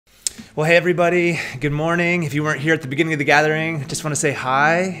Well, hey everybody, good morning. If you weren't here at the beginning of the gathering, just want to say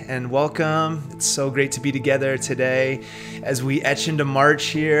hi and welcome. It's so great to be together today as we etch into March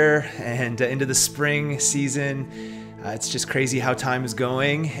here and into the spring season. It's just crazy how time is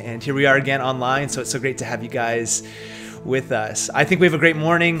going, and here we are again online, so it's so great to have you guys with us. I think we have a great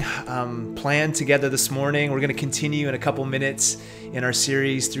morning planned together this morning. We're going to continue in a couple minutes in our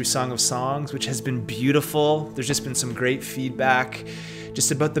series through Song of Songs, which has been beautiful. There's just been some great feedback just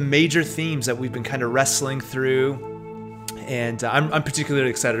about the major themes that we've been kind of wrestling through. And I'm particularly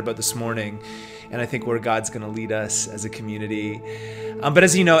excited about this morning, and I think where God's going to lead us as a community. But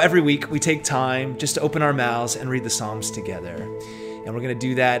as you know, every week we take time just to open our mouths and read the Psalms together. And we're going to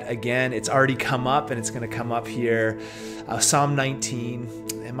do that again. It's already come up, and it's going to come up here, Psalm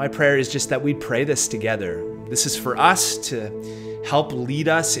 19. And my prayer is just that we'd pray this together. This is for us to help lead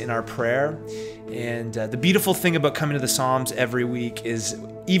us in our prayer. And the beautiful thing about coming to the Psalms every week is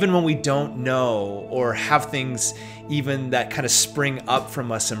even when we don't know or have things even that kind of spring up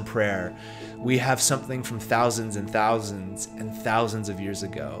from us in prayer, we have something from thousands and thousands and thousands of years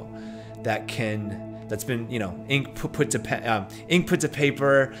ago that's been, ink put to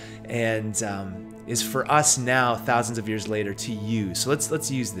paper and is for us now thousands of years later to use. So let's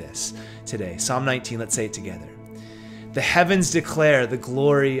use this today. Psalm 19, let's say it together. The heavens declare the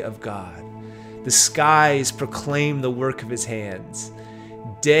glory of God. The skies proclaim the work of his hands.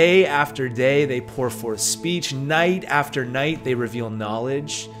 Day after day they pour forth speech. Night after night they reveal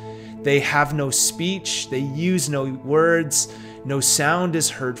knowledge. They have no speech. They use no words. No sound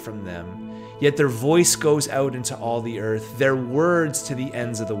is heard from them. Yet their voice goes out into all the earth, their words to the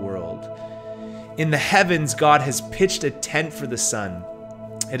ends of the world. In the heavens God has pitched a tent for the sun.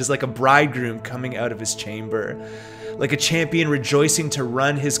 It is like a bridegroom coming out of his chamber. Like a champion rejoicing to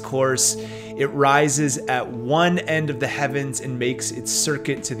run his course, it rises at one end of the heavens and makes its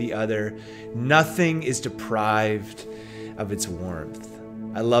circuit to the other. Nothing is deprived of its warmth.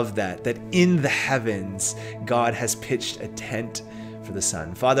 I love that in the heavens, God has pitched a tent for the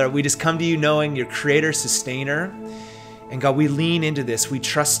sun. Father, we just come to you knowing you're creator, sustainer. And God, we lean into this. We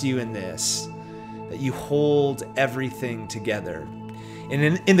trust you in this, that you hold everything together.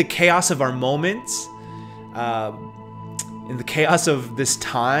 And in the chaos of our moments, in the chaos of this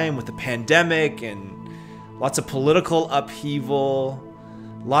time with the pandemic and lots of political upheaval,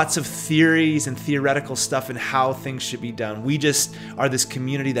 lots of theories and theoretical stuff and how things should be done, we just are this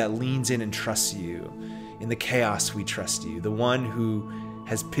community that leans in and trusts you. In the chaos, we trust you, the one who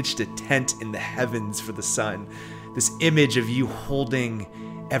has pitched a tent in the heavens for the sun, this image of you holding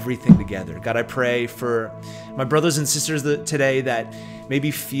everything together. God, I pray for my brothers and sisters today that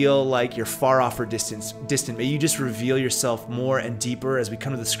maybe feel like you're far off or distant. May you just reveal yourself more and deeper as we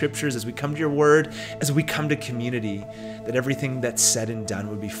come to the scriptures, as we come to your word, as we come to community, that everything that's said and done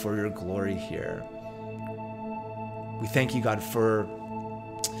would be for your glory here. We thank you, God, for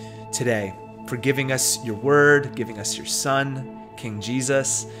today, for giving us your word, giving us your son, King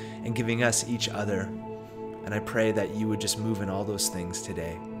Jesus, and giving us each other. And I pray that you would just move in all those things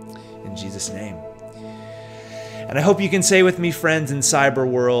today. In Jesus' name. And I hope you can say with me, friends in cyber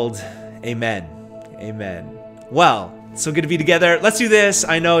world, amen. Amen. Well, it's so good to be together. Let's do this.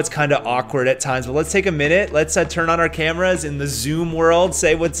 I know it's kind of awkward at times, but let's take a minute. Let's turn on our cameras in the Zoom world.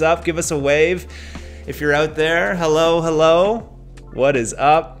 Say what's up. Give us a wave. If you're out there, hello, hello. What is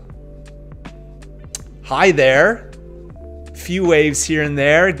up? Hi there. Few waves here and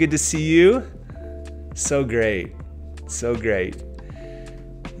there. Good to see you. So great. So great.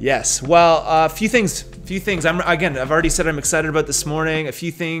 Yes. Well, a few things. I've already said I'm excited about this morning. A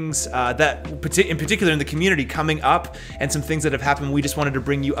few things that, in particular in the community, coming up, and some things that have happened we just wanted to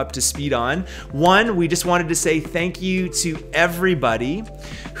bring you up to speed on. One, we just wanted to say thank you to everybody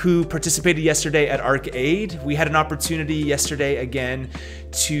who participated yesterday at Arcade. We had an opportunity yesterday again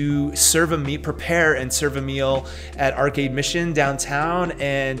to prepare and serve a meal at Arcade Mission downtown,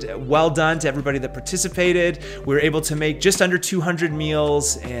 and well done to everybody that participated. We were able to make just under 200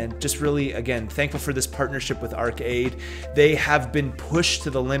 meals, and just really, again, thankful for this partnership with Arcade. They have been pushed to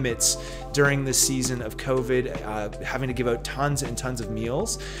the limits during this season of COVID, having to give out tons and tons of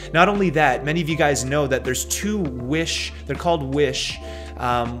meals. Not only that, many of you guys know that there's two Wish, they're called Wish,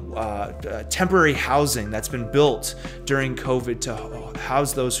 temporary housing that's been built during COVID to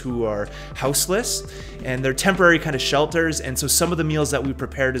house those who are houseless, and they're temporary kind of shelters. And so some of the meals that we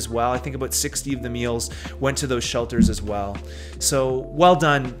prepared as well, I think about 60 of the meals went to those shelters as well. So well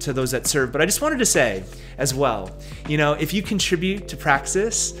done to those that served. But I just wanted to say as well, if you contribute to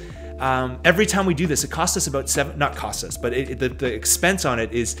Praxis, every time we do this, it costs us about the expense on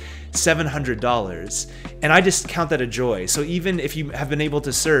it is $700. And I just count that a joy. So even if you have been able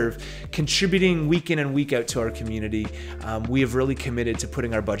to serve, contributing week in and week out to our community, we have really committed to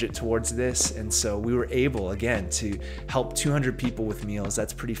putting our budget towards this. And so we were able, again, to help 200 people with meals.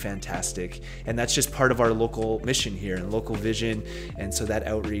 That's pretty fantastic. And that's just part of our local mission here and local vision. And so that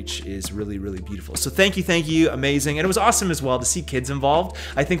outreach is really, really beautiful. So thank you, amazing. And it was awesome as well to see kids involved.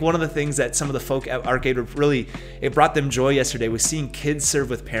 I think one of the things that some of the folk at Arcade really, it brought them joy yesterday was seeing kids serve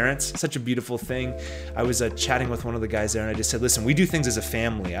with parents. Such a beautiful thing. I was chatting with one of the guys there and I just said, listen, we do things as a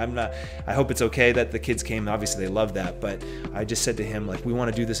family. I hope it's okay that the kids came. Obviously they love that, but I just said to him, like, we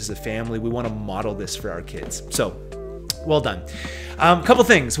want to do this as a family. We want to model this for our kids. So well done. Couple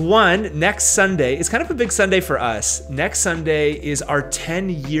things. One, next Sunday is kind of a big Sunday for us. Next Sunday is our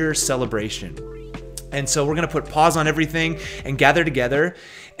 10-year celebration. And so we're going to put pause on everything and gather together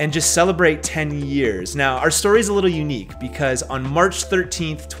and just celebrate 10 years. Now, our story is a little unique because on March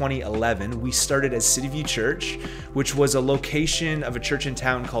 13th, 2011, we started as City View Church, which was a location of a church in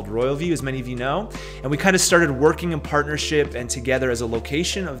town called Royal View, as many of you know. And we kind of started working in partnership and together as a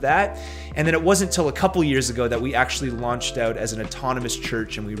location of that. And then it wasn't until a couple years ago that we actually launched out as an autonomous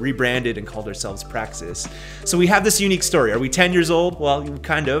church and we rebranded and called ourselves Praxis. So we have this unique story. Are we 10 years old? Well,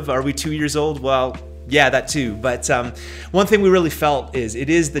 kind of. Are we 2 years old? Well, yeah, that too. But one thing we really felt is it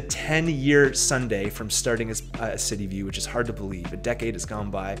is the 10-year Sunday from starting as City View, which is hard to believe. A decade has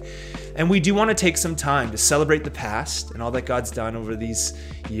gone by. And we do want to take some time to celebrate the past and all that God's done over these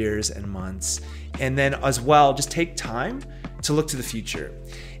years and months. And then as well, just take time to look to the future.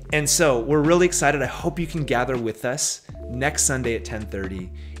 And so we're really excited. I hope you can gather with us next Sunday at 10:30.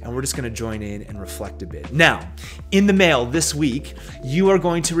 And we're just going to join in and reflect a bit. Now, in the mail this week, you are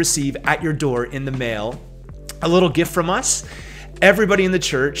going to receive at your door in the mail a little gift from us. Everybody in the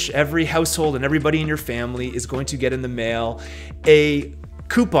church, every household, and everybody in your family is going to get in the mail a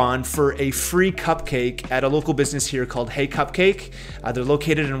coupon for a free cupcake at a local business here called Hey Cupcake. They're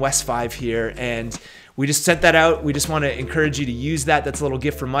located in West 5 here, and we just sent that out. We just want to encourage you to use that. That's a little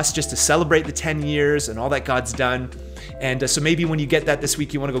gift from us just to celebrate the 10 years and all that God's done. And so maybe when you get that this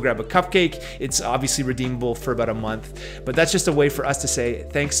week, you want to go grab a cupcake. It's obviously redeemable for about a month, but that's just a way for us to say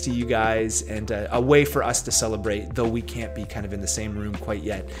thanks to you guys and a way for us to celebrate, though we can't be kind of in the same room quite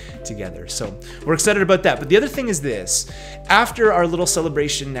yet together. So we're excited about that. But the other thing is this, after our little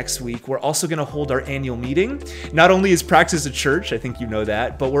celebration next week, we're also going to hold our annual meeting. Not only is Praxis a church, I think you know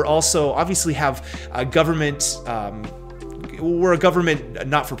that, but we're also obviously have a government, we're a government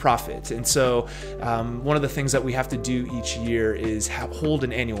not-for-profit. And so one of the things that we have to do each year is hold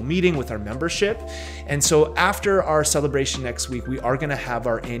an annual meeting with our membership. And so after our celebration next week, we are going to have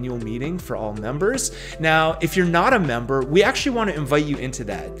our annual meeting for all members. Now, if you're not a member, we actually want to invite you into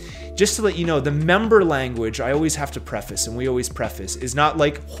that. Just to let you know, the member language, I always have to preface, and we always preface, is not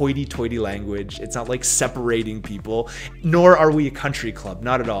like hoity-toity language. It's not like separating people, nor are we a country club,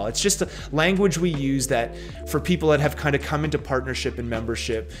 not at all. It's just a language we use that for people that have kind of come into partnership and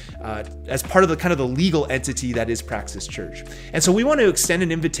membership as part of the kind of the legal entity that is Praxis Church. And so we want to extend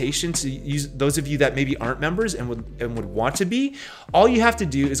an invitation to use those of you that maybe aren't members and would want to be. All you have to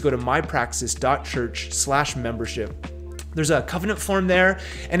do is go to mypraxis.church/membership. There's a covenant form there.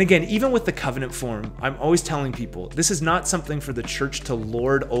 And again, even with the covenant form, I'm always telling people, this is not something for the church to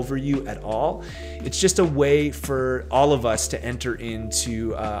lord over you at all. It's just a way for all of us to enter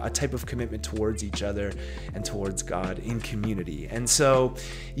into a type of commitment towards each other and towards God in community. And so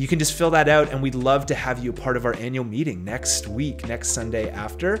you can just fill that out, and we'd love to have you a part of our annual meeting next week, next Sunday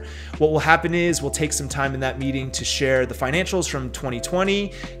after. What will happen is we'll take some time in that meeting to share the financials from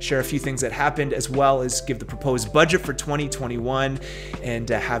 2020, share a few things that happened, as well as give the proposed budget for 2021 and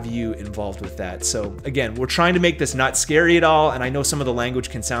have you involved with that. So again, we're trying to make this not scary at all. And I know some of the language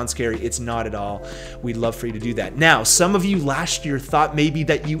can sound scary. It's not at all. We'd love for you to do that. Now, some of you last year thought maybe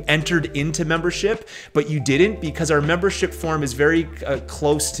that you entered into membership, but you didn't, because our membership form is very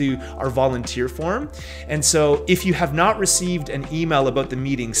close to our volunteer form. And so if you have not received an email about the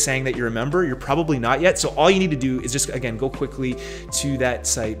meeting saying that you're a member, you're probably not yet. So all you need to do is just, again, go quickly to that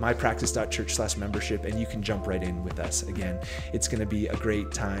site, mypraxis.church/membership, and you can jump right in with us. Again, it's going to be a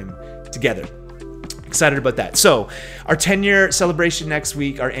great time together. Excited about that. So our 10-year celebration next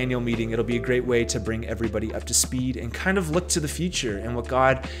week, our annual meeting, it'll be a great way to bring everybody up to speed and kind of look to the future and what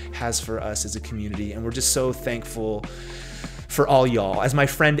God has for us as a community. And we're just so thankful for all y'all. As my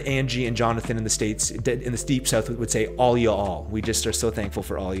friend Angie and Jonathan in the States, in the deep South would say, all y'all. We just are so thankful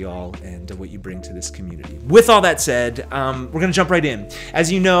for all y'all and what you bring to this community. With all that said, we're going to jump right in. As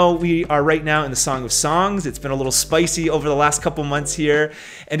you know, we are right now in the Song of Songs. It's been a little spicy over the last couple months here.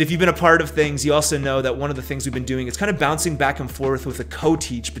 And if you've been a part of things, you also know that one of the things we've been doing is kind of bouncing back and forth with a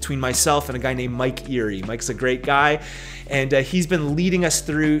co-teach between myself and a guy named Mike Erie. Mike's a great guy, and he's been leading us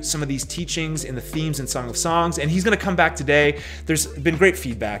through some of these teachings in the themes in Song of Songs, and he's going to come back today. There's been great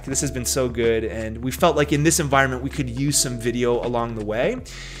feedback. This has been so good, and we felt like in this environment we could use some video along the way.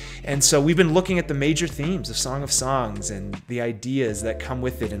 And so we've been looking at the major themes of Song of Songs and the ideas that come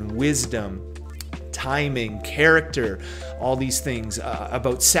with it, and wisdom, timing, character, all these things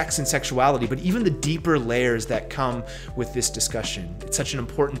about sex and sexuality, but even the deeper layers that come with this discussion. It's such an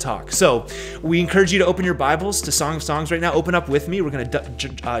important talk. So we encourage you to open your Bibles to Song of Songs right now. Open up with me. We're going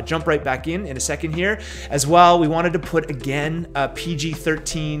to jump right back in a second here. As well, we wanted to put, again, a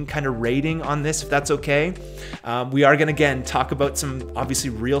PG-13 kind of rating on this, if that's okay. We are going to, again, talk about some obviously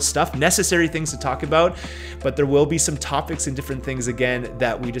real stuff, necessary things to talk about, but there will be some topics and different things, again,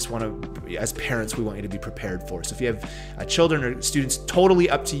 that we just want to, as parents, we want you to be prepared for. So if you have children or students, totally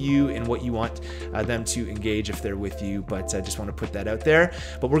up to you in what you want them to engage if they're with you, but I just want to put that out there.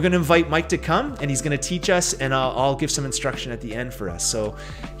 But we're going to invite Mike to come, and he's going to teach us, and I'll give some instruction at the end for us. So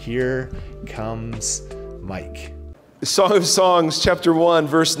here comes Mike. Song of Songs, chapter 1,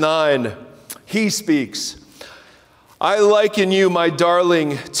 verse 9. He speaks, I liken you, my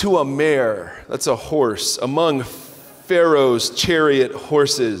darling, to a mare, that's a horse, among Pharaoh's chariot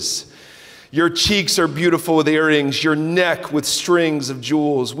horses. Your cheeks are beautiful with earrings, your neck with strings of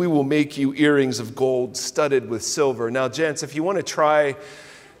jewels. We will make you earrings of gold studded with silver. Now, gents, if you want to try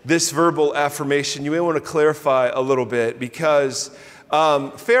this verbal affirmation, you may want to clarify a little bit, because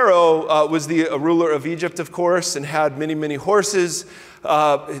Pharaoh was the ruler of Egypt, of course, and had many, many horses.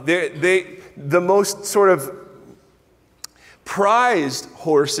 The most sort of prized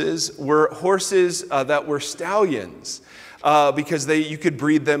horses were horses that were stallions. Because you could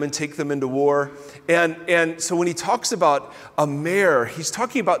breed them and take them into war. And so when he talks about a mare, he's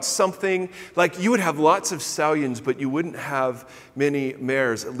talking about something like you would have lots of stallions, but you wouldn't have many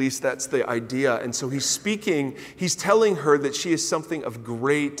mares. At least that's the idea. And so he's telling her that she is something of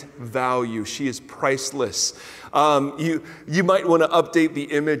great value. She is priceless. You might want to update the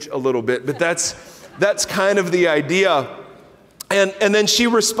image a little bit, but that's kind of the idea. And then she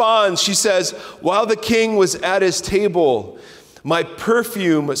responds, she says, while the king was at his table, my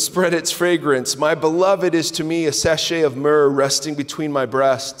perfume spread its fragrance. My beloved is to me a sachet of myrrh resting between my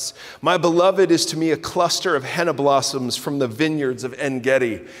breasts. My beloved is to me a cluster of henna blossoms from the vineyards of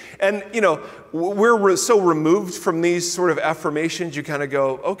En-Gedi. And, you know, we're so removed from these sort of affirmations, you kind of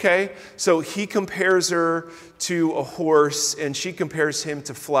go, okay. So he compares her to a horse, and she compares him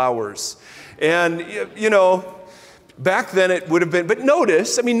to flowers. And, you know, back then it would have been, but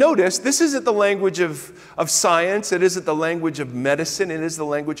notice, this isn't the language of science, it isn't the language of medicine, it is the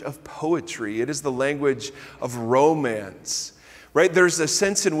language of poetry, it is the language of romance, right? There's a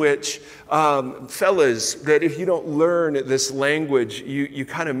sense in which, fellas, that if you don't learn this language, you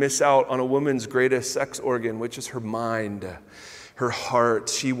kind of miss out on a woman's greatest sex organ, which is her mind, her heart.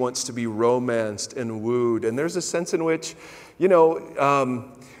 She wants to be romanced and wooed. And there's a sense in which, you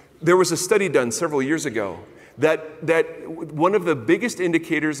know, there was a study done several years ago that one of the biggest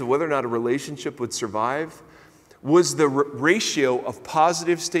indicators of whether or not a relationship would survive was the ratio of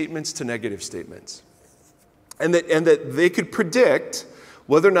positive statements to negative statements. And that they could predict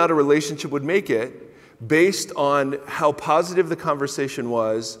whether or not a relationship would make it based on how positive the conversation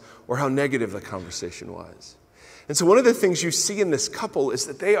was or how negative the conversation was. And so one of the things you see in this couple is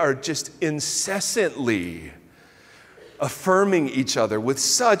that they are just incessantly affirming each other with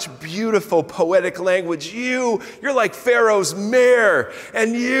such beautiful poetic language. You're like Pharaoh's mare,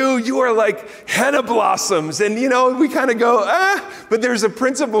 and you are like henna blossoms. And, you know, we kind of go, but there's a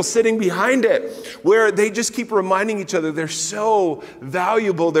principle sitting behind it where they just keep reminding each other they're so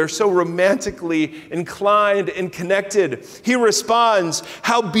valuable, they're so romantically inclined and connected. He responds,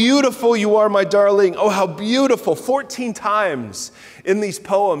 how beautiful you are, my darling. Oh, how beautiful. 14 times in these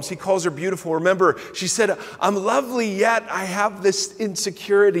poems, he calls her beautiful. Remember, she said, I'm lovely, yet I have this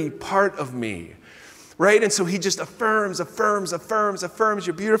insecurity part of me, right? And so he just affirms.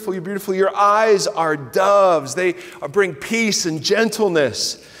 You're beautiful, you're beautiful. Your eyes are doves. They bring peace and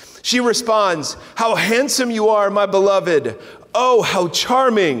gentleness. She responds, how handsome you are, my beloved. Oh, how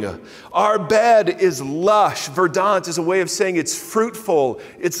charming. Our bed is lush. Verdant is a way of saying it's fruitful.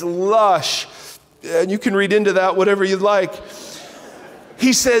 It's lush. And you can read into that whatever you'd like.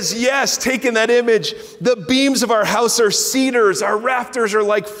 he says, yes, take in that image. The beams of our house are cedars. Our rafters are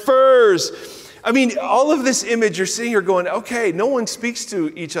like firs. I mean, all of this image, you're sitting here going, okay, no one speaks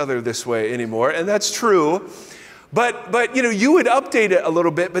to each other this way anymore. And that's true. But you would update it a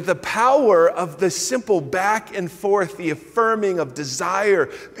little bit, but the power of the simple back and forth, the affirming of desire,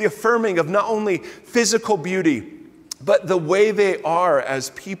 the affirming of not only physical beauty, but the way they are as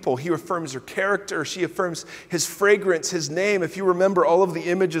people. He affirms her character. She affirms his fragrance, his name. If you remember all of the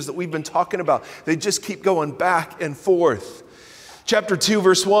images that we've been talking about, they just keep going back and forth. Chapter 2,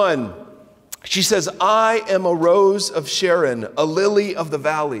 verse 1, she says, I am a rose of Sharon, a lily of the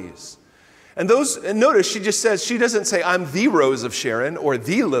valleys. And notice she just says, she doesn't say, I'm the rose of Sharon or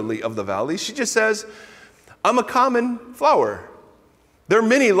the lily of the valley. She just says, I'm a common flower. There are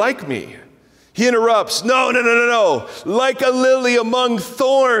many like me. He interrupts, no. Like a lily among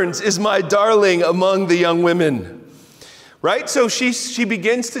thorns is my darling among the young women. Right? So she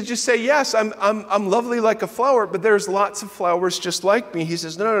begins to just say, yes, I'm lovely like a flower, but there's lots of flowers just like me. He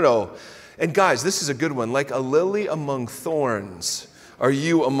says, no. And guys, this is a good one. Like a lily among thorns are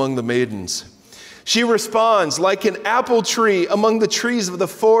you among the maidens. She responds, like an apple tree among the trees of the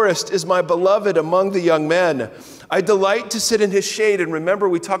forest is my beloved among the young men. I delight to sit in his shade. And remember,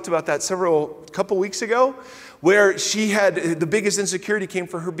 we talked about that couple weeks ago, where she had the biggest insecurity came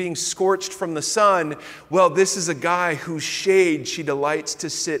for her being scorched from the sun. Well, this is a guy whose shade she delights to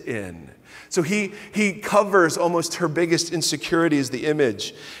sit in. So he covers almost her biggest insecurity as the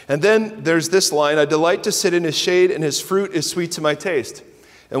image. And then there's this line, I delight to sit in his shade and his fruit is sweet to my taste.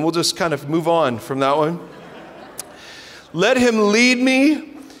 And we'll just kind of move on from that one. Let him lead me,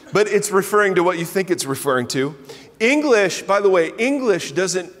 but it's referring to what you think it's referring to. English, by the way, English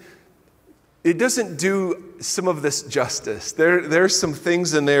doesn't do some of this justice. There's some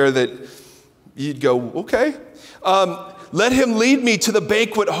things in there that you'd go, okay. Let him lead me to the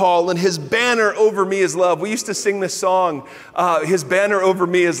banquet hall, and his banner over me is love. We used to sing this song, his banner over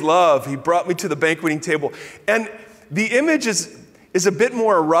me is love. He brought me to the banqueting table. And the image is a bit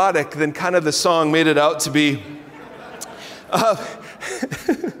more erotic than kind of the song made it out to be.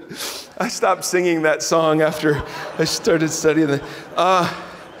 I stopped singing that song after I started studying it.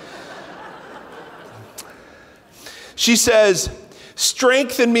 She says,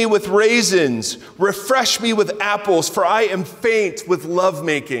 strengthen me with raisins, refresh me with apples, for I am faint with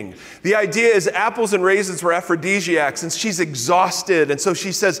lovemaking. The idea is apples and raisins were aphrodisiacs, and she's exhausted. And so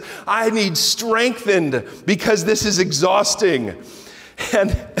she says, I need strengthened because this is exhausting.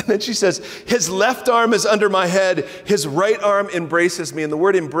 And then she says, his left arm is under my head, his right arm embraces me. And the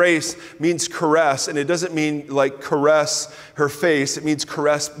word embrace means caress, and it doesn't mean like caress her face, it means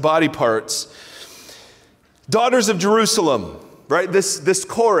caress body parts. Daughters of Jerusalem, right? This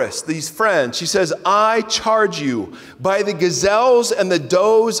chorus, these friends, she says, I charge you by the gazelles and the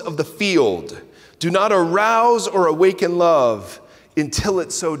does of the field, do not arouse or awaken love until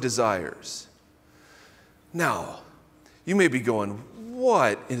it so desires. Now, you may be going,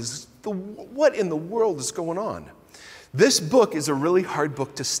 what in the world is going on? This book is a really hard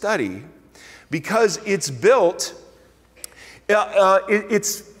book to study because it's built,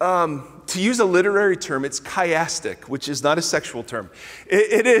 to use a literary term, it's chiastic, which is not a sexual term.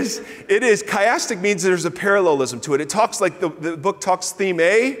 It is chiastic means there's a parallelism to it. It talks like the book talks theme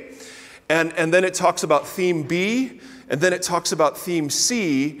A, and then it talks about theme B, and then it talks about theme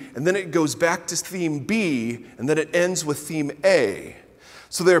C, and then it goes back to theme B, and then it ends with theme A.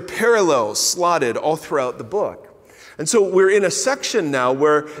 So there are parallels slotted all throughout the book. And so we're in a section now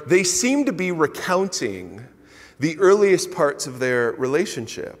where they seem to be recounting the earliest parts of their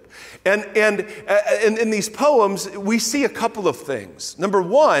relationship. And in these poems, we see a couple of things. Number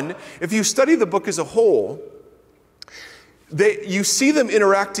one, if you study the book as a whole, you see them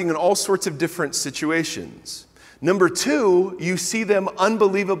interacting in all sorts of different situations. Number two, you see them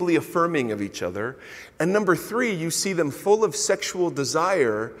unbelievably affirming of each other. And number three, you see them full of sexual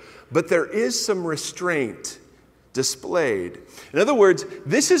desire, but there is some restraint displayed. In other words,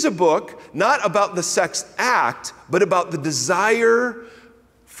 this is a book not about the sex act, but about the desire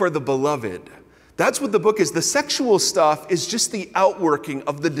for the beloved. That's what the book is. The sexual stuff is just the outworking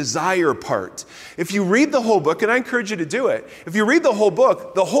of the desire part. If you read the whole book, and I encourage you to do it, if you read the whole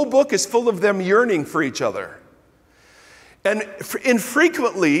book is full of them yearning for each other. And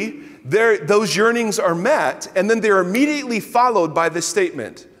infrequently, those yearnings are met, and then they're immediately followed by this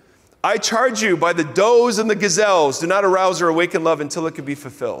statement. I charge you by the does and the gazelles, do not arouse or awaken love until it can be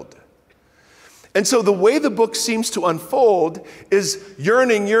fulfilled. And so the way the book seems to unfold is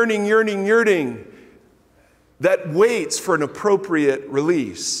yearning that waits for an appropriate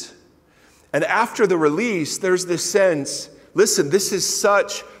release. And after the release, there's this sense, listen, this is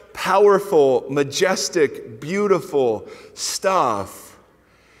such powerful, majestic, beautiful stuff.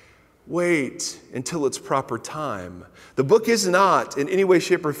 Wait until it's proper time. The book is not in any way,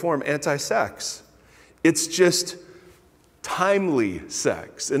 shape, or form anti-sex. It's just timely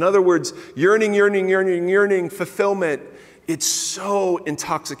sex. In other words, yearning, yearning, yearning, yearning, fulfillment. It's so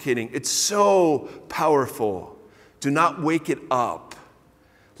intoxicating. It's so powerful. Do not wake it up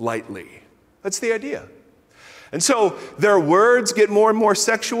lightly. That's the idea. And so their words get more and more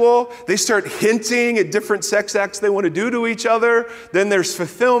sexual. They start hinting at different sex acts they want to do to each other. Then there's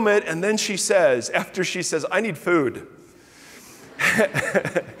fulfillment. And then she says, after she says, I need food.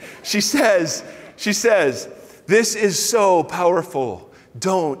 she says, this is so powerful.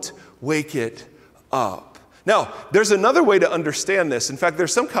 Don't wake it up. Now, there's another way to understand this. In fact,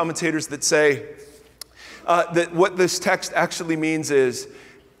 there's some commentators that say that what this text actually means is,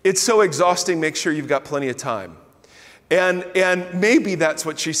 it's so exhausting, make sure you've got plenty of time. And maybe that's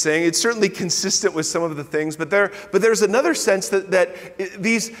what she's saying. It's certainly consistent with some of the things, but there's another sense that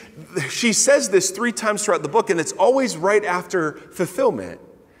she says this 3 times throughout the book, and it's always right after fulfillment.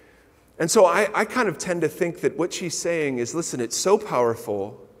 And so I kind of tend to think that what she's saying is, listen, it's so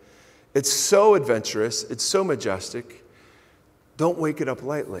powerful, it's so adventurous, it's so majestic, don't wake it up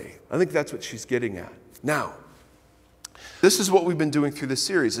lightly. I think that's what she's getting at. Now, this is what we've been doing through this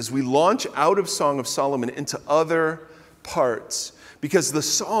series, as we launch out of Song of Solomon into other parts, because the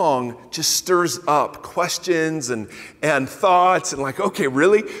song just stirs up questions and thoughts and like, okay,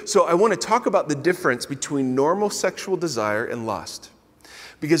 really? So I want to talk about the difference between normal sexual desire and lust,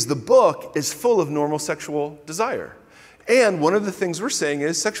 because the book is full of normal sexual desire. And one of the things we're saying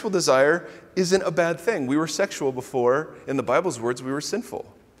is sexual desire isn't a bad thing. We were sexual before, in the Bible's words, we were sinful.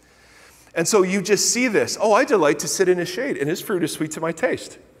 And so you just see this. Oh, I delight to sit in his shade, and his fruit is sweet to my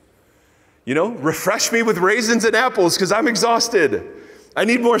taste. You know, refresh me with raisins and apples because I'm exhausted. I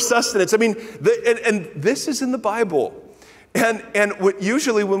need more sustenance. I mean, and this is in the Bible. And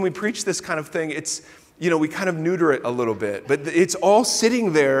usually when we preach this kind of thing, it's, you know, we kind of neuter it a little bit. But it's all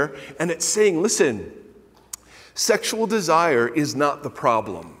sitting there, and it's saying, listen, sexual desire is not the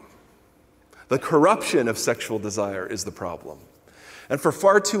problem. The corruption of sexual desire is the problem. And for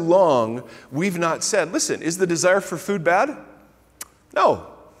far too long, we've not said, listen, is the desire for food bad? No,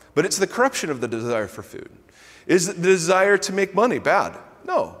 but it's the corruption of the desire for food. Is the desire to make money bad?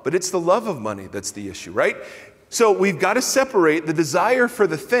 No, but it's the love of money that's the issue, right? So we've got to separate the desire for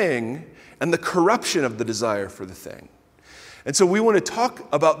the thing and the corruption of the desire for the thing. And so we want to talk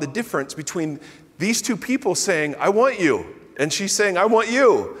about the difference between these two people saying, I want you, and she's saying, I want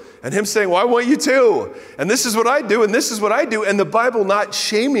you. And him saying, well, I want you too. And this is what I do, and this is what I do. And the Bible not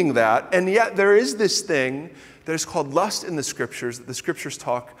shaming that. And yet there is this thing that is called lust in the Scriptures, that the Scriptures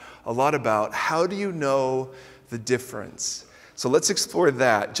talk a lot about. How do you know the difference? So let's explore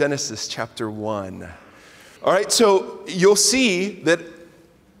that. Genesis chapter 1. All right, so you'll see that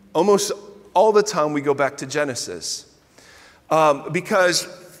almost all the time we go back to Genesis. Because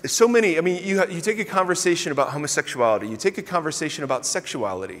so many, I mean, you take a conversation about homosexuality, you take a conversation about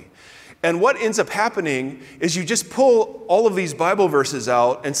sexuality, and what ends up happening is you just pull all of these Bible verses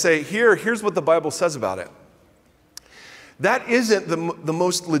out and say, here's what the Bible says about it. That isn't the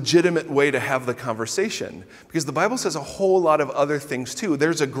most legitimate way to have the conversation, because the Bible says a whole lot of other things too.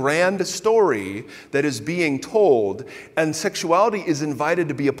 There's a grand story that is being told, and sexuality is invited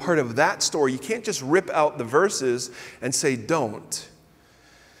to be a part of that story. You can't just rip out the verses and say, don't.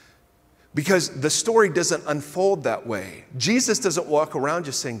 Because the story doesn't unfold that way. Jesus doesn't walk around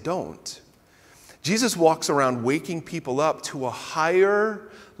just saying, don't. Jesus walks around waking people up to a higher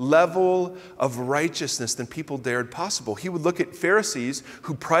level of righteousness than people dared possible. He would look at Pharisees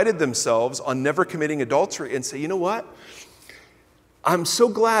who prided themselves on never committing adultery and say, you know what? I'm so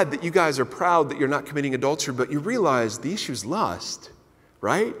glad that you guys are proud that you're not committing adultery, but you realize the issue is lust,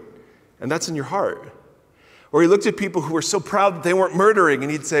 right? And that's in your heart. Or he looked at people who were so proud that they weren't murdering,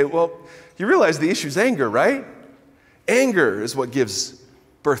 and he'd say, well, you realize the issue is anger, right? Anger is what gives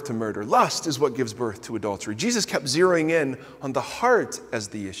birth to murder. Lust is what gives birth to adultery. Jesus kept zeroing in on the heart as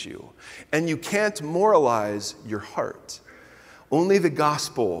the issue. And you can't moralize your heart. Only the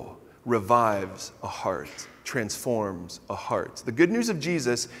gospel revives a heart, transforms a heart. The good news of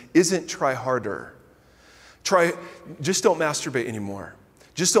Jesus isn't try harder. Just don't masturbate anymore.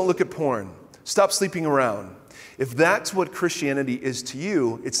 Just don't look at porn. Stop sleeping around. If that's what Christianity is to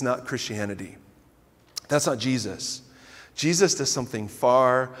you, it's not Christianity. That's not Jesus. Jesus does something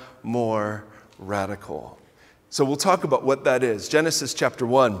far more radical. So we'll talk about what that is. Genesis chapter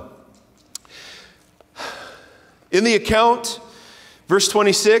 1. In the account, verse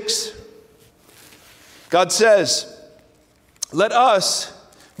 26, God says, let us,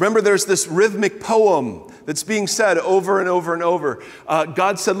 remember there's this rhythmic poem that's being said over and over and over.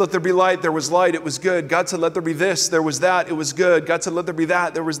 God said, let there be light. There was light. It was good. God said, let there be this. There was that. It was good. God said, let there be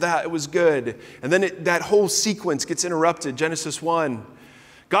that. There was that. It was good. And then that whole sequence gets interrupted. Genesis 1.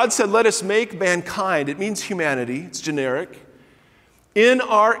 God said, let us make mankind. It means humanity. It's generic. In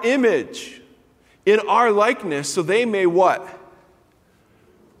our image, in our likeness, so they may what?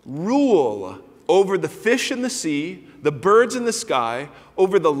 Rule over the fish in the sea, the birds in the sky,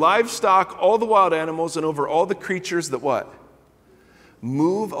 over the livestock, all the wild animals, and over all the creatures that what?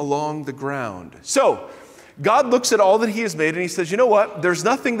 Move along the ground. So, God looks at all that he has made and he says, you know what? There's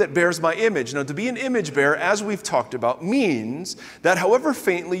nothing that bears my image. Now, to be an image bearer, as we've talked about, means that however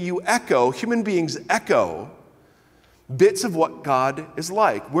faintly you echo, human beings echo bits of what God is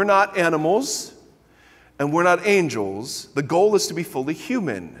like. We're not animals and we're not angels. The goal is to be fully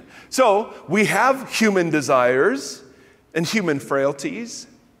human. So, we have human desires and human frailties,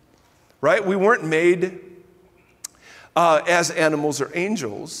 right? We weren't made as animals or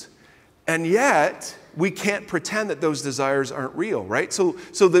angels, and yet we can't pretend that those desires aren't real, right? So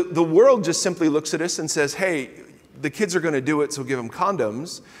the world just simply looks at us and says, hey, the kids are going to do it, so give them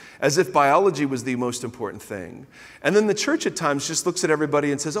condoms, as if biology was the most important thing. And then the church at times just looks at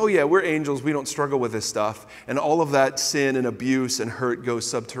everybody and says, oh yeah, we're angels, we don't struggle with this stuff, and all of that sin and abuse and hurt goes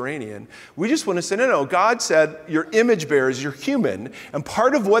subterranean. We just want to say, no, God said you're image bearers, you're human, and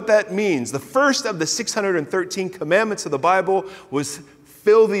part of what that means, the first of the 613 commandments of the Bible was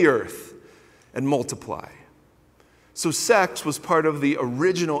fill the earth and multiply. So sex was part of the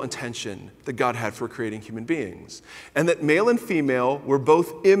original intention that God had for creating human beings. And that male and female were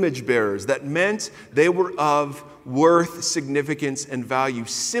both image bearers. That meant they were of worth, significance, and value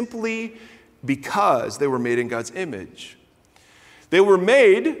simply because they were made in God's image. They were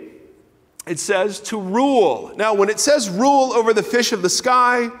made, it says, to rule. Now, when it says rule over the fish of the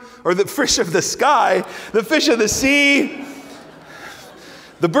sky, or the fish of the sky, the fish of the sea,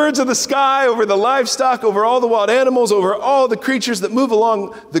 the birds of the sky, over the livestock, over all the wild animals, over all the creatures that move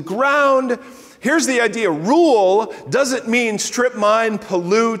along the ground. Here's the idea. Rule doesn't mean strip mine,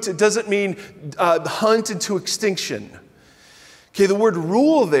 pollute. It doesn't mean hunt into extinction. Okay, the word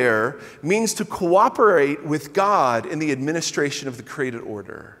rule there means to cooperate with God in the administration of the created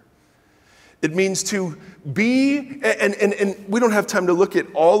order. It means to be, and we don't have time to look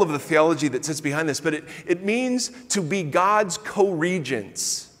at all of the theology that sits behind this, but it means to be God's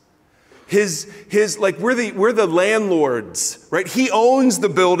co-regents. Like we're the landlords, right? He owns the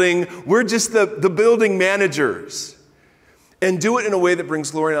building, we're just the building managers. And do it in a way that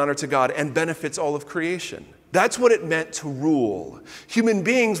brings glory and honor to God and benefits all of creation. That's what it meant to rule. Human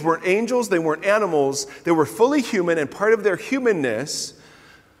beings weren't angels, they weren't animals, they were fully human, and part of their humanness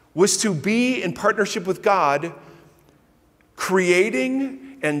was to be in partnership with God,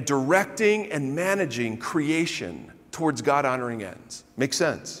 creating and directing and managing creation towards God-honoring ends. Makes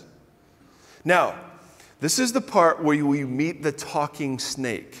sense? Now, this is the part where we meet the talking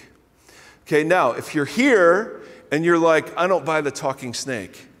snake. Okay, now, if you're here and you're like, I don't buy the talking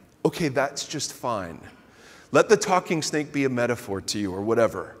snake, okay, that's just fine. Let the talking snake be a metaphor to you or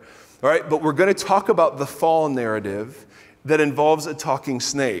whatever. All right, but we're going to talk about the fall narrative that involves a talking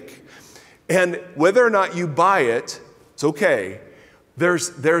snake. And whether or not you buy it, it's okay.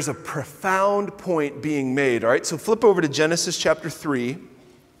 There's a profound point being made, all right? So flip over to Genesis chapter 3,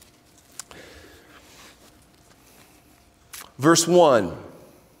 verse 1.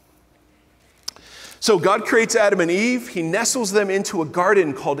 So God creates Adam and Eve. He nestles them into a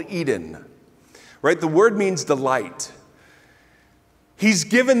garden called Eden, right? The word means delight. He's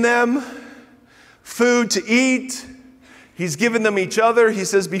given them food to eat. He's given them each other. He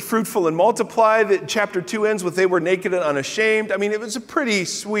says, be fruitful and multiply. That chapter 2 ends with they were naked and unashamed. I mean, it was a pretty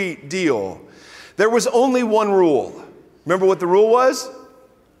sweet deal. There was only one rule. Remember what the rule was?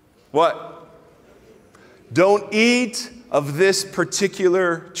 What? Don't eat of this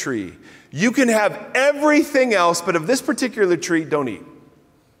particular tree. You can have everything else, but of this particular tree, don't eat.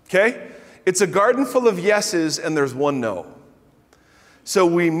 Okay? It's a garden full of yeses, and there's one no. So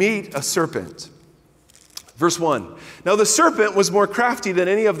we meet a serpent. Verse 1. Now the serpent was more crafty than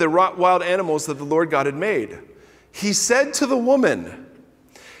any of the wild animals that the Lord God had made. He said to the woman,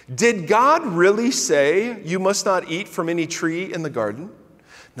 did God really say you must not eat from any tree in the garden?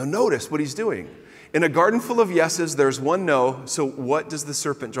 Now notice what he's doing. In a garden full of yeses, there's one no. So what does the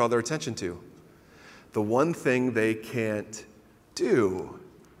serpent draw their attention to? The one thing they can't do.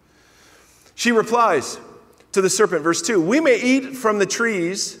 She replies, to the serpent, verse 2, we may eat fruit from the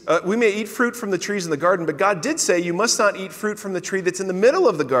trees in the garden, but God did say you must not eat fruit from the tree that's in the middle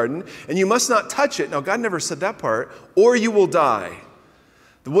of the garden, and you must not touch it. Now, God never said that part, or you will die.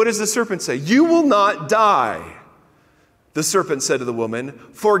 What does the serpent say? You will not die. The serpent said to the woman,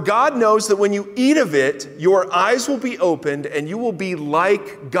 for God knows that when you eat of it, your eyes will be opened and you will be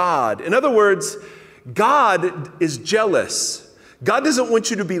like God. In other words, God is jealous. God doesn't want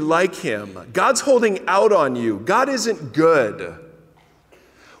you to be like him. God's holding out on you. God isn't good.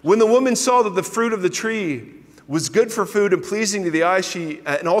 When the woman saw that the fruit of the tree was good for food and pleasing to the eye,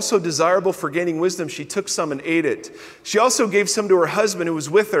 and also desirable for gaining wisdom, she took some and ate it. She also gave some to her husband who was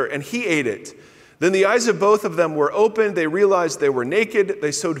with her, and he ate it. Then the eyes of both of them were opened. They realized they were naked.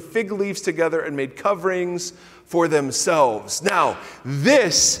 They sewed fig leaves together and made coverings for themselves. Now,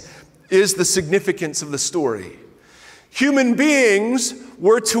 this is the significance of the story. Human beings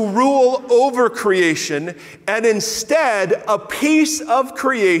were to rule over creation, and instead, a piece of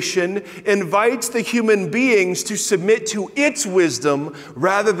creation invites the human beings to submit to its wisdom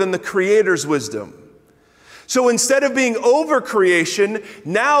rather than the Creator's wisdom. So instead of being over creation,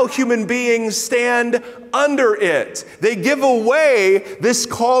 now human beings stand under it. They give away this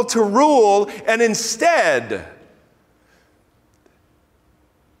call to rule, and instead,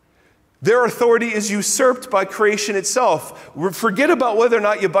 their authority is usurped by creation itself. Forget about whether or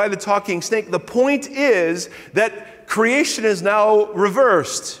not you buy the talking snake. The point is that creation is now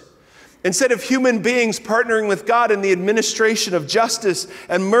reversed. Instead of human beings partnering with God in the administration of justice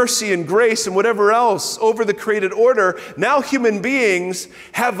and mercy and grace and whatever else over the created order, now human beings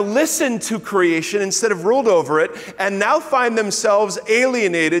have listened to creation instead of ruled over it, and now find themselves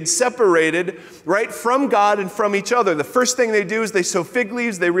alienated, separated, right, from God and from each other. The first thing they do is they sow fig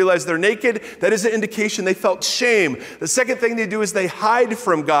leaves. They realize they're naked. That is an indication they felt shame. The second thing they do is they hide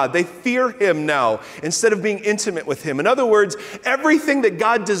from God. They fear him now instead of being intimate with him. In other words, everything that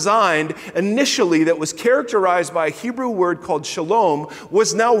God designed initially that was characterized by a Hebrew word called shalom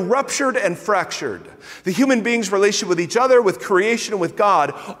was now ruptured and fractured. The human being's relationship with each other, with creation, and with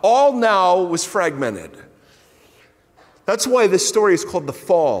God, all now was fragmented. That's why this story is called the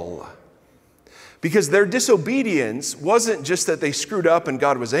fall. Because their disobedience wasn't just that they screwed up and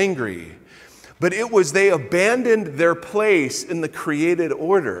God was angry, but it was they abandoned their place in the created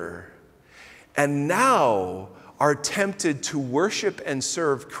order and now are tempted to worship and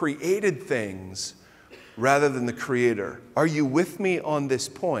serve created things rather than the Creator. Are you with me on this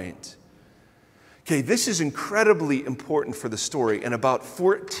point? Okay, this is incredibly important for the story, and about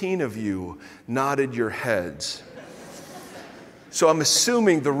 14 of you nodded your heads. So I'm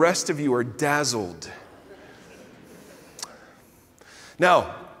assuming the rest of you are dazzled.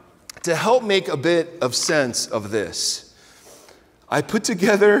 Now, to help make a bit of sense of this, I put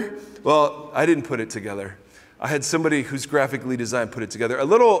together, well, I didn't put it together. I had somebody who's graphically designed put it together. A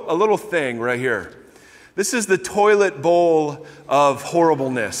little thing right here. This is the toilet bowl of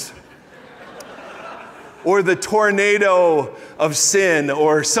horribleness. Or the tornado of sin,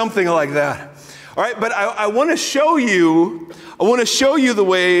 or something like that. All right, but I want to show you the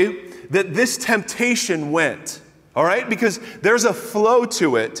way that this temptation went. All right, because there's a flow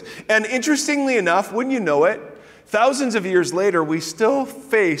to it. And interestingly enough, wouldn't you know it, thousands of years later, we still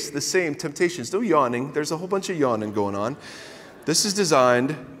face the same temptation. Still yawning. There's a whole bunch of yawning going on. This is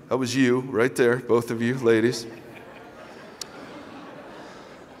designed, that was you right there, both of you ladies.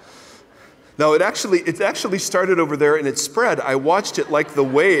 Now, it actually started over there and it spread. I watched it like the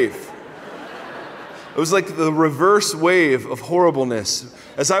wave. It was like the reverse wave of horribleness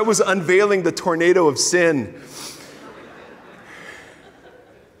as I was unveiling the tornado of sin.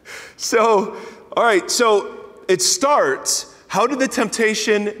 So, all right, so it starts. How did the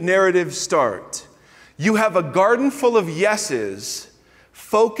temptation narrative start? You have a garden full of yeses.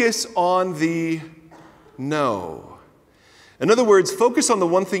 Focus on the no. In other words, focus on the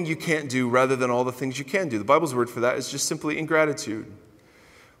one thing you can't do rather than all the things you can do. The Bible's word for that is just simply ingratitude.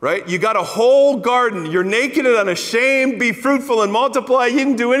 Right? You got a whole garden. You're naked and unashamed. Be fruitful and multiply. You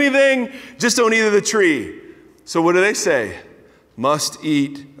can do anything. Just don't eat of the tree. So what do they say? Must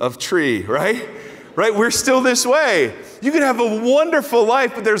eat of tree, right? Right? We're still this way. You can have a wonderful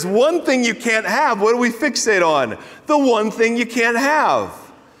life, but there's one thing you can't have. What do we fixate on? The one thing you can't have.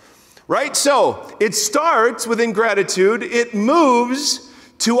 Right? So it starts with ingratitude. It moves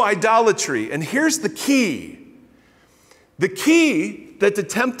to idolatry. And here's the key. The key that the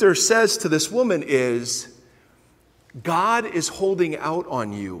tempter says to this woman is, God is holding out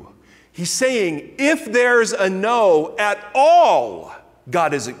on you. He's saying, if there's a no at all,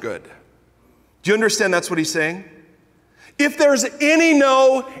 God isn't good. Do you understand that's what he's saying? If there's any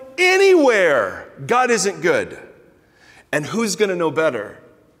no anywhere, God isn't good. And who's going to know better?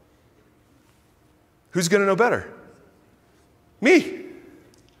 Who's going to know better? Me.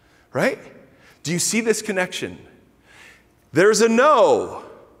 Right? Do you see this connection? There's a no.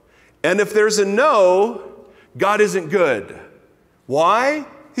 And if there's a no, God isn't good. Why?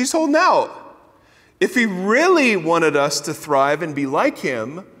 He's holding out. If he really wanted us to thrive and be like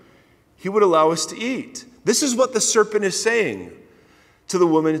him, he would allow us to eat. This is what the serpent is saying to the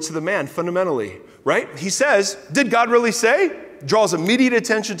woman and to the man, fundamentally, right? He says, did God really say? Draws immediate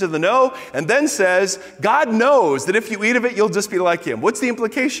attention to the no, and then says, God knows that if you eat of it, you'll just be like him. What's the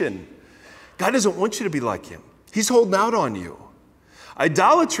implication? God doesn't want you to be like him. He's holding out on you.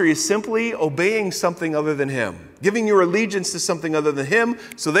 Idolatry is simply obeying something other than him, giving your allegiance to something other than him.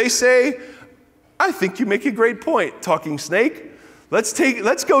 So they say, I think you make a great point, talking snake.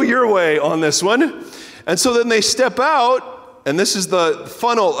 Let's go your way on this one. And so then they step out, and this is the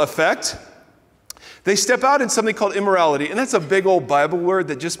funnel effect. They step out in something called immorality, and that's a big old Bible word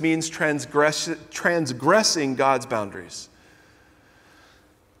that just means transgressing God's boundaries.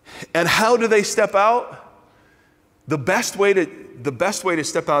 And how do they step out? The best way to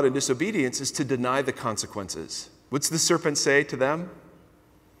step out in disobedience is to deny the consequences. What's the serpent say to them?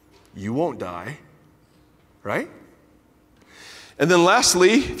 You won't die, right? And then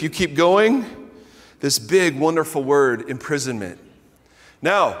lastly, if you keep going, this big, wonderful word, imprisonment.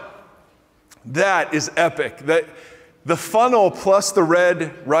 Now, that is epic. That the funnel plus the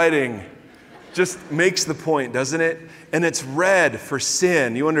red writing just makes the point, doesn't it? And it's red for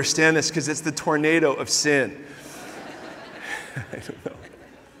sin. You understand this because it's the tornado of sin. I don't know.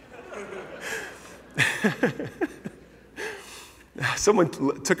 Someone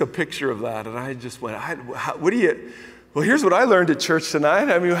took a picture of that, and I just went, well, here's what I learned at church tonight.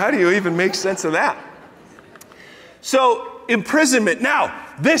 I mean, how do you even make sense of that? So, imprisonment. Now,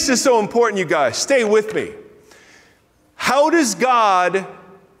 this is so important, you guys. Stay with me. How does God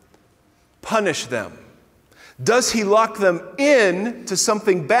punish them? Does he lock them in to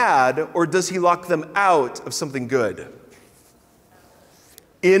something bad, or does he lock them out of something good?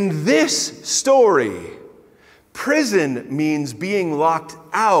 In this story, prison means being locked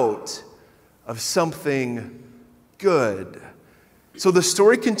out of something good. So the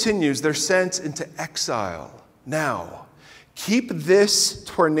story continues. They're sent into exile. Now, keep this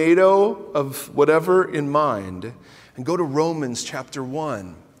tornado of whatever in mind and go to Romans chapter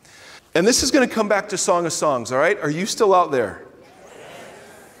 1. And this is going to come back to Song of Songs, all right? Are you still out there?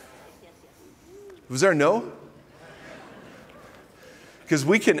 Was there a no? Because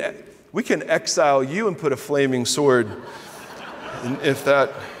we can exile you and put a flaming sword, if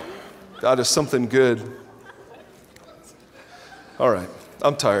that is something good. All right,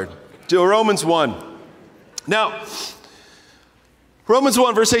 I'm tired. Romans 1. Now, Romans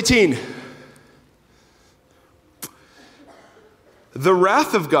 1, verse 18. The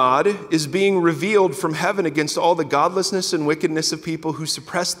wrath of God is being revealed from heaven against all the godlessness and wickedness of people who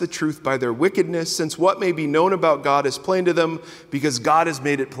suppress the truth by their wickedness, since what may be known about God is plain to them because God has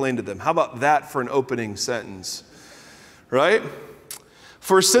made it plain to them. How about that for an opening sentence? Right?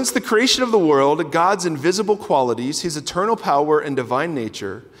 For since the creation of the world, God's invisible qualities, his eternal power and divine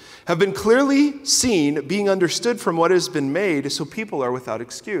nature, have been clearly seen, being understood from what has been made, so people are without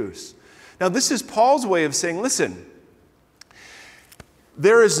excuse. Now, this is Paul's way of saying, listen,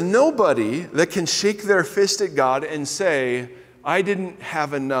 there is nobody that can shake their fist at God and say, I didn't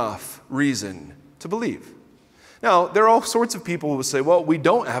have enough reason to believe. Now, there are all sorts of people who will say, well, we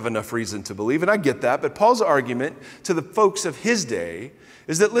don't have enough reason to believe, and I get that, but Paul's argument to the folks of his day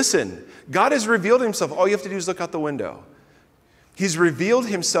is that, listen, God has revealed himself. All you have to do is look out the window. He's revealed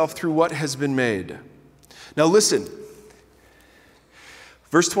himself through what has been made. Now listen,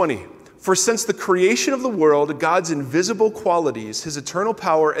 verse 20. For since the creation of the world, God's invisible qualities, his eternal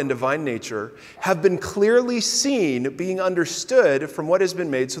power and divine nature, have been clearly seen, being understood from what has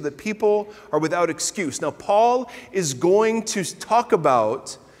been made, so that people are without excuse. Now, Paul is going to talk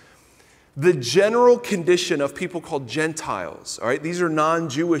about the general condition of people called Gentiles. All right, these are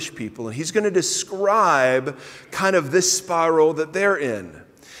non-Jewish people, and he's going to describe kind of this spiral that they're in.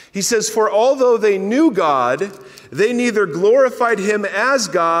 He says, for although they knew God, they neither glorified him as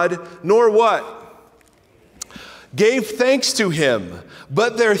God, nor what? Gave thanks to him.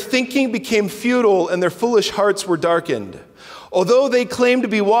 But their thinking became futile, and their foolish hearts were darkened. Although they claimed to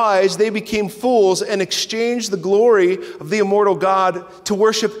be wise, they became fools and exchanged the glory of the immortal God to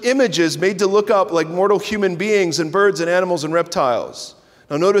worship images made to look up like mortal human beings and birds and animals and reptiles.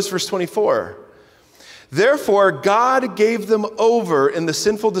 Now notice verse 24. Therefore, God gave them over in the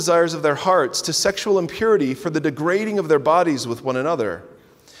sinful desires of their hearts to sexual impurity for the degrading of their bodies with one another.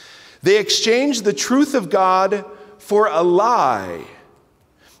 They exchanged the truth of God for a lie.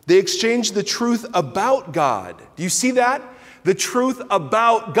 They exchanged the truth about God. Do you see that? The truth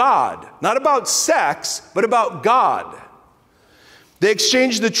about God. Not about sex, but about God. They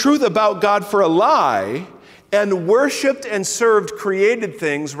exchanged the truth about God for a lie and worshiped and served created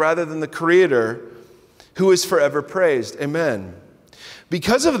things rather than the Creator, who is forever praised. Amen.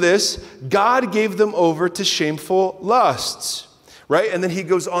 Because of this, God gave them over to shameful lusts. Right? And then he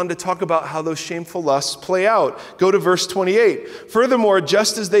goes on to talk about how those shameful lusts play out. Go to verse 28. Furthermore,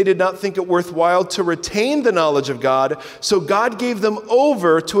 just as they did not think it worthwhile to retain the knowledge of God, so God gave them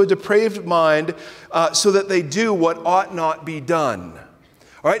over to a depraved mind so that they do what ought not be done.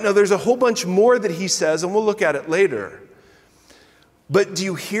 All right, now there's a whole bunch more that he says, and we'll look at it later. But do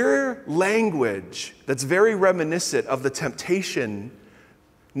you hear language that's very reminiscent of the temptation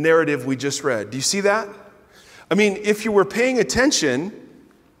narrative we just read? Do you see that? I mean, if you were paying attention,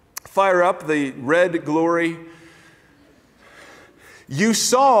 fire up the red glory, you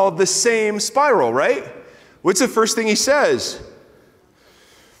saw the same spiral, right? What's the first thing he says?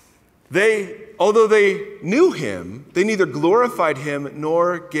 Although they knew him, they neither glorified him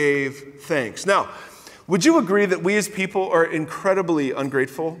nor gave thanks. Now, would you agree that we as people are incredibly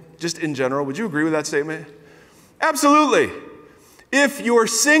ungrateful, just in general? Would you agree with that statement? Absolutely. If you're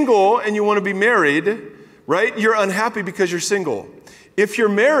single and you want to be married, right, you're unhappy because you're single. If you're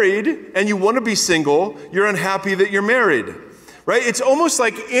married and you want to be single, you're unhappy that you're married. Right? It's almost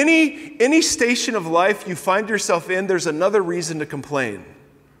like any station of life you find yourself in, there's another reason to complain.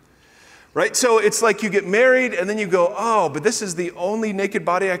 Right? So it's like you get married and then you go, oh, but this is the only naked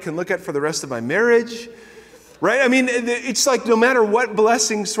body I can look at for the rest of my marriage. Right? I mean, it's like no matter what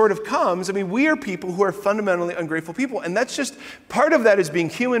blessing sort of comes, I mean, we are people who are fundamentally ungrateful people. And that's just, part of that is being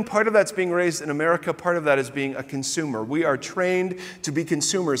human, part of that's being raised in America, part of that is being a consumer. We are trained to be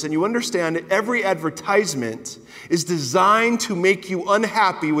consumers. And you understand every advertisement is designed to make you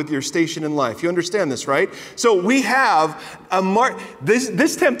unhappy with your station in life. You understand this, right? So we have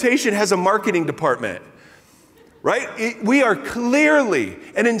this temptation has a marketing department. Right? We are clearly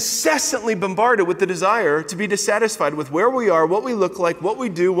and incessantly bombarded with the desire to be dissatisfied with where we are, what we look like, what we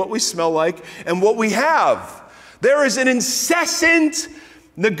do, what we smell like, and what we have. There is an incessant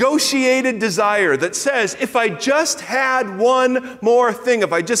negotiated desire that says, if I just had one more thing,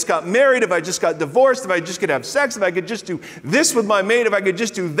 if I just got married, if I just got divorced, if I just could have sex, if I could just do this with my mate, if I could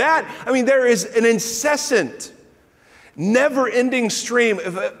just do that. I mean, there is an incessant, never-ending stream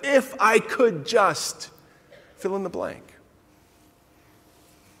of if I could just fill in the blank.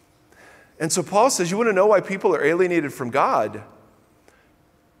 And so Paul says, you want to know why people are alienated from God?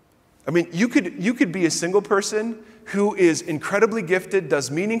 I mean, you could be a single person who is incredibly gifted,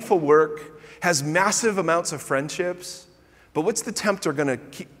 does meaningful work, has massive amounts of friendships, but what's the tempter going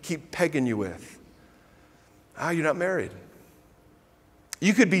to keep pegging you with? You're not married.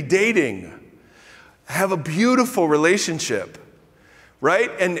 You could be dating, have a beautiful relationship,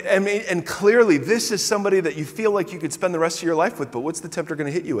 right? And clearly, this is somebody that you feel like you could spend the rest of your life with, but what's the tempter going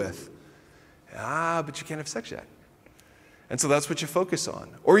to hit you with? But you can't have sex yet. And so that's what you focus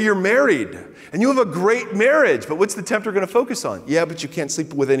on. Or you're married, and you have a great marriage, but what's the tempter going to focus on? Yeah, but you can't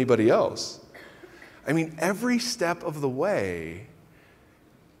sleep with anybody else. I mean, every step of the way,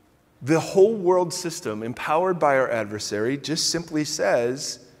 the whole world system, empowered by our adversary, just simply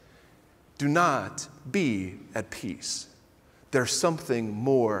says, do not be at peace. There's something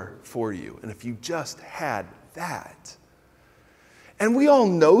more for you. And if you just had that. And we all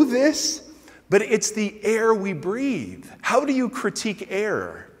know this, but it's the air we breathe. How do you critique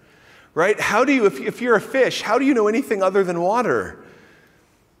air? Right? How do you, if you're a fish, how do you know anything other than water?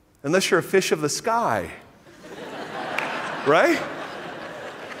 Unless you're a fish of the sky. Right?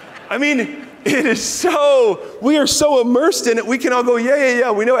 I mean, we are so immersed in it, we can all go,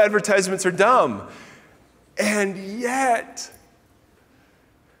 yeah, we know advertisements are dumb. And yet,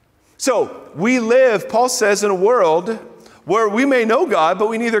 so we live, Paul says, in a world where we may know God, but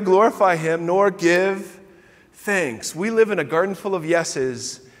we neither glorify him nor give thanks. We live in a garden full of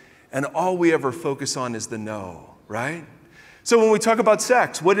yeses, and all we ever focus on is the no, right? So when we talk about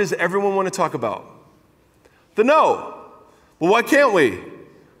sex, what does everyone want to talk about? The no. Well, why can't we?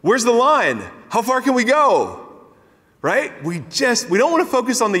 Where's the line? How far can we go? Right? We don't want to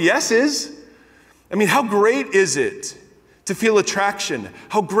focus on the yeses. I mean, how great is it to feel attraction?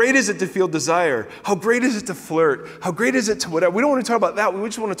 How great is it to feel desire? How great is it to flirt? How great is it to whatever? We don't want to talk about that. We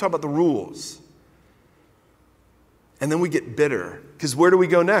just want to talk about the rules. And then we get bitter. Because where do we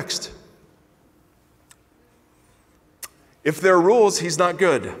go next? If there are rules, he's not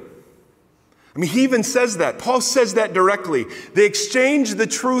good. I mean, he even says that. Paul says that directly. They exchange the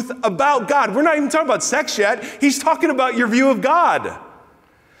truth about God. We're not even talking about sex yet. He's talking about your view of God.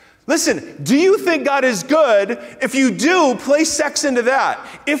 Listen, do you think God is good? If you do, place sex into that.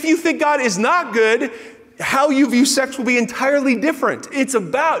 If you think God is not good, how you view sex will be entirely different.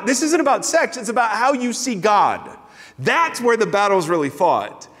 This isn't about sex, it's about how you see God. That's where the battle's really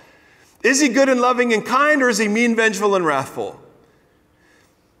fought. Is he good and loving and kind, or is he mean, vengeful, and wrathful?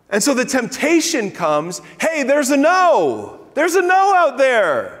 And so the temptation comes, hey, there's a no. There's a no out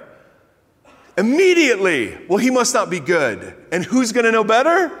there. Immediately, well, he must not be good. And who's going to know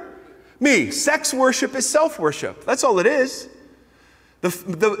better? Me. Sex worship is self-worship. That's all it is.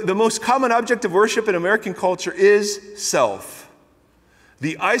 The most common object of worship in American culture is self.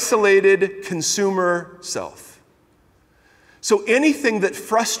 The isolated consumer self. So anything that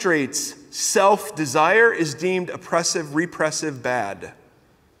frustrates self-desire is deemed oppressive, repressive, bad.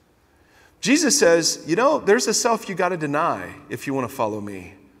 Jesus says, there's a self you got to deny if you want to follow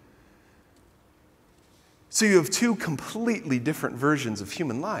me. So you have two completely different versions of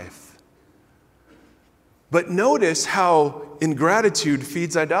human life. But notice how ingratitude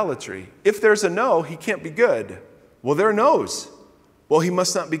feeds idolatry. If there's a no, he can't be good. Well, there are no's. Well, he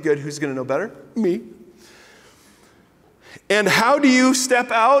must not be good. Who's going to know better? Me. And how do you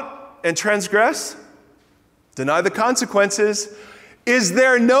step out and transgress? Deny the consequences. Is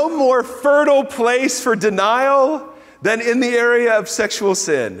there no more fertile place for denial than in the area of sexual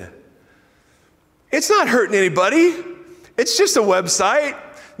sin? It's not hurting anybody. It's just a website.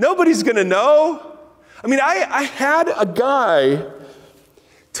 Nobody's going to know. I mean, I had a guy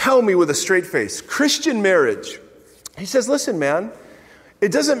tell me with a straight face, Christian marriage. He says, listen, man,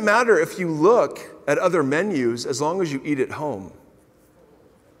 it doesn't matter if you look at other menus as long as you eat at home.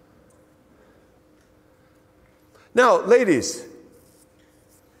 Now, ladies,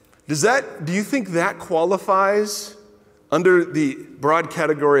 do you think that qualifies under the broad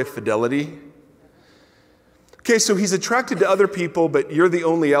category of fidelity? Okay, so he's attracted to other people, but you're the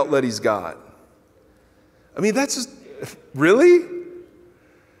only outlet he's got. I mean, that's just, really?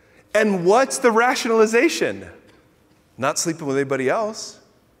 And what's the rationalization? Not sleeping with anybody else.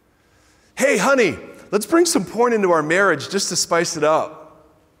 Hey, honey, let's bring some porn into our marriage just to spice it up.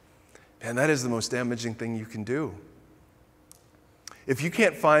 Man, that is the most damaging thing you can do. If you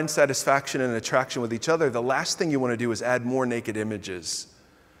can't find satisfaction and attraction with each other, the last thing you want to do is add more naked images.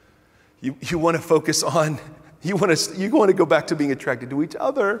 You want to focus on, you want to go back to being attracted to each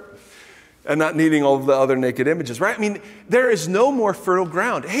other and not needing all of the other naked images, right? I mean, there is no more fertile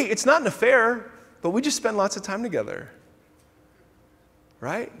ground. Hey, it's not an affair, but we just spend lots of time together,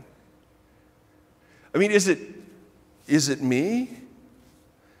 right? I mean, is it me?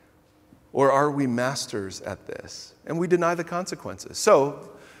 Or are we masters at this? And we deny the consequences. So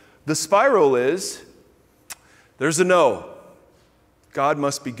the spiral is, there's a no. God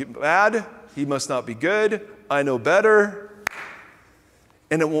must be bad. He must not be good. I know better.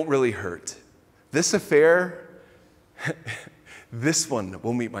 And it won't really hurt. This affair, this one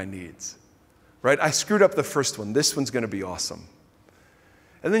will meet my needs. Right? I screwed up the first one. This one's going to be awesome.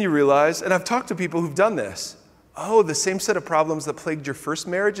 And then you realize, and I've talked to people who've done this, oh, the same set of problems that plagued your first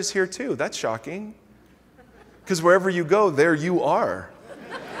marriage is here too. That's shocking. Because wherever you go, there you are.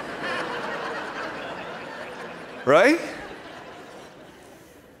 Right?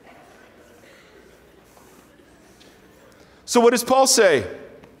 So what does Paul say?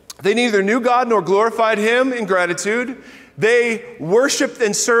 They neither knew God nor glorified him in gratitude. They worshiped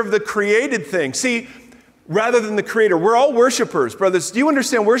and served the created thing. See, rather than the creator. We're all worshipers, brothers. Do you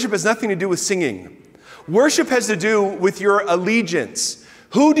understand? Worship has nothing to do with singing. Worship has to do with your allegiance.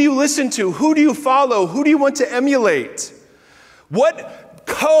 Who do you listen to? Who do you follow? Who do you want to emulate? What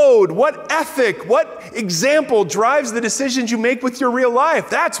code, what ethic, what example drives the decisions you make with your real life?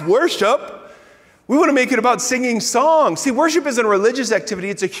 That's worship. We want to make it about singing songs. See, worship isn't a religious activity,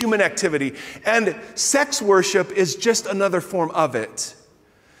 it's a human activity. And sex worship is just another form of it.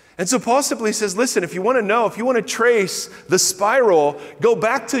 And so Paul simply says, listen, if you want to know, if you want to trace the spiral, go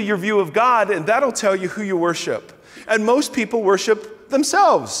back to your view of God, and that'll tell you who you worship. And most people worship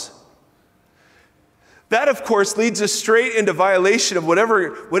themselves. That, of course, leads us straight into violation of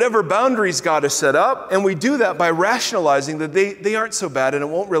whatever boundaries God has set up, and we do that by rationalizing that they aren't so bad and it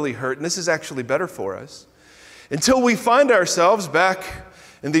won't really hurt, and this is actually better for us. Until we find ourselves back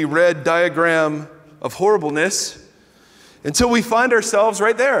in the red diagram of horribleness, until we find ourselves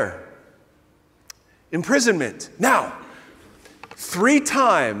right there. Imprisonment. Now, 3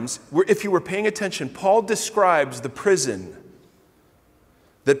 times, if you were paying attention, Paul describes the prison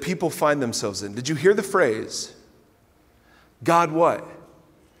that people find themselves in. Did you hear the phrase? God what?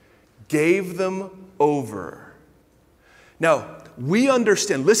 Gave them over. Now, we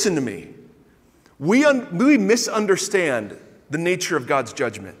understand, listen to me. We misunderstand the nature of God's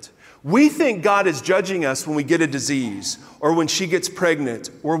judgment. We think God is judging us when we get a disease, or when she gets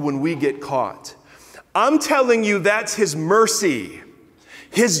pregnant, or when we get caught. I'm telling you that's His mercy.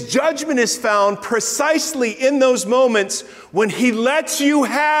 His judgment is found precisely in those moments when He lets you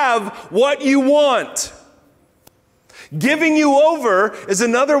have what you want. Giving you over is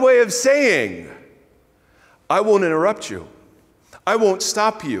another way of saying, I won't interrupt you. I won't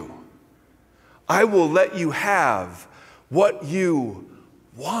stop you. I will let you have what you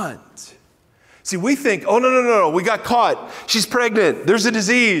want. See, we think, oh, no, we got caught. She's pregnant. There's a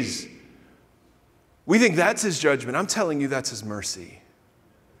disease. We think that's His judgment. I'm telling you that's His mercy.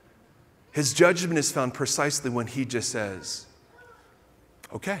 His judgment is found precisely when He just says,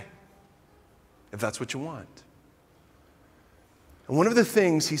 okay, if that's what you want. And one of the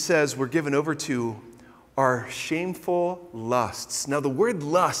things He says we're given over to are shameful lusts. Now, the word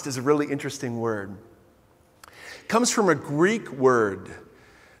lust is a really interesting word. It comes from a Greek word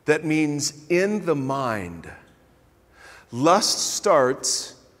that means in the mind. Lust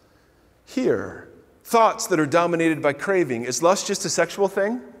starts here. Thoughts that are dominated by craving. Is lust just a sexual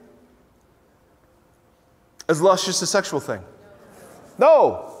thing? Is lust just a sexual thing?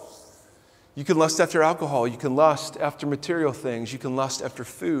 No. You can lust after alcohol. You can lust after material things. You can lust after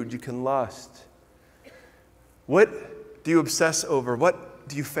food. You can lust. What do you obsess over? What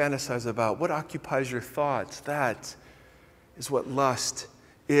do you fantasize about? What occupies your thoughts? That is what lust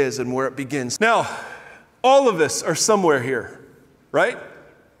is and where it begins. Now, all of us are somewhere here, right?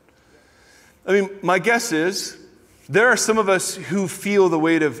 I mean, my guess is there are some of us who feel the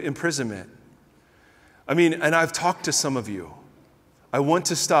weight of imprisonment. I mean, and I've talked to some of you. I want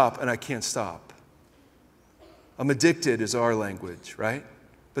to stop and I can't stop. I'm addicted is our language, right?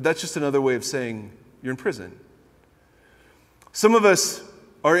 But that's just another way of saying you're in prison. Some of us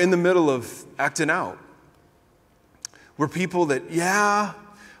are in the middle of acting out. We're people that, yeah,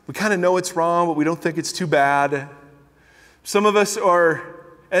 we kind of know it's wrong, but we don't think it's too bad. Some of us are,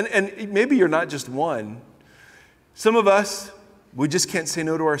 and maybe you're not just one. Some of us, we just can't say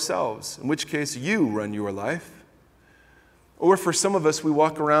no to ourselves, in which case you run your life. Or for some of us, we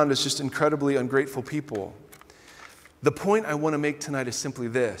walk around as just incredibly ungrateful people. The point I want to make tonight is simply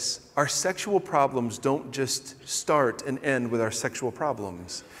this. Our sexual problems don't just start and end with our sexual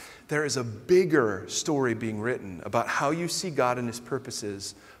problems. There is a bigger story being written about how you see God and His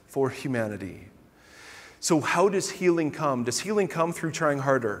purposes for humanity. So how does healing come? Does healing come through trying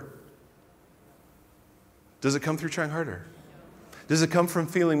harder? Does it come through trying harder? Does it come from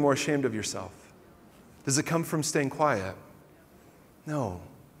feeling more ashamed of yourself? Does it come from staying quiet? No.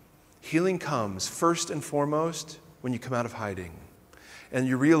 Healing comes first and foremost when you come out of hiding and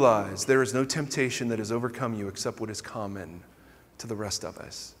you realize there is no temptation that has overcome you except what is common to the rest of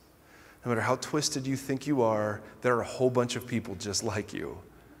us. No matter how twisted you think you are, there are a whole bunch of people just like you.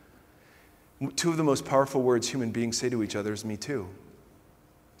 Two of the most powerful words human beings say to each other is me too.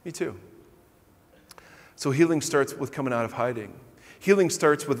 Me too. So healing starts with coming out of hiding. Healing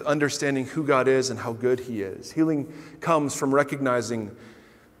starts with understanding who God is and how good He is. Healing comes from recognizing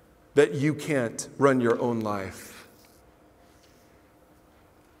that you can't run your own life.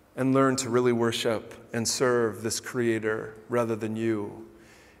 And learn to really worship and serve this Creator rather than you.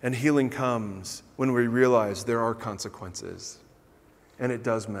 And healing comes when we realize there are consequences. And it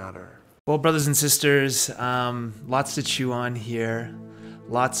does matter. Well, brothers and sisters, lots to chew on here.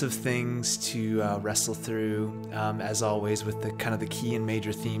 Lots of things to wrestle through, as always, with the kind of the key and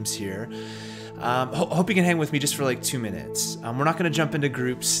major themes here. Hope you can hang with me just for like 2 minutes. We're not going to jump into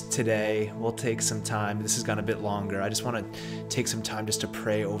groups today. We'll take some time. This has gone a bit longer. I just want to take some time just to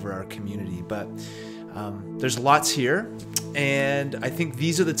pray over our community. But there's lots here, and I think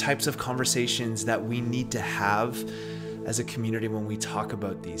these are the types of conversations that we need to have as a community when we talk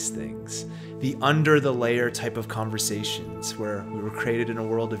about these things. The under the layer type of conversations where we were created in a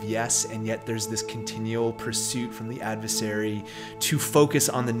world of yes, and yet there's this continual pursuit from the adversary to focus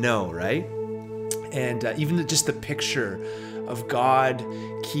on the no, right? And even just the picture of God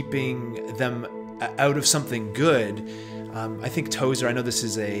keeping them out of something good. I think Tozer, I know this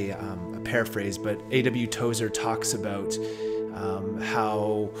is a paraphrase, but A.W. Tozer talks about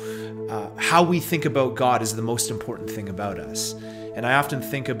how we think about God is the most important thing about us. And I often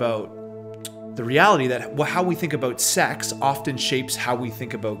think about the reality that how we think about sex often shapes how we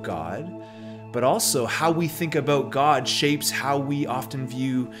think about God, but also how we think about God shapes how we often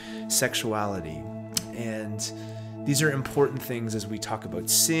view sexuality. And These are important things as we talk about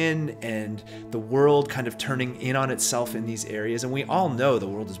sin and the world kind of turning in on itself in these areas. And we all know the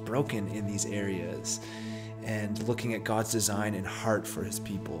world is broken in these areas, and looking at God's design and heart for his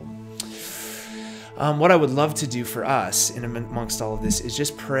people. What I would love to do for us in amongst all of this is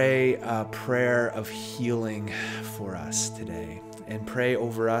just pray a prayer of healing for us today, and pray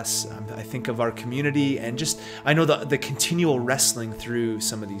over us. I think of our community, and just, I know the continual wrestling through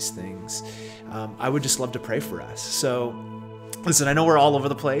some of these things. I would just love to pray for us. So listen, I know we're all over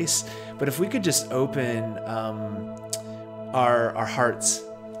the place, but if we could just open our hearts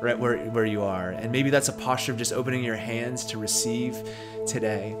right where you are, and maybe that's a posture of just opening your hands to receive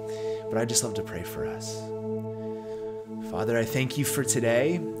today. But I'd just love to pray for us. Father, I thank you for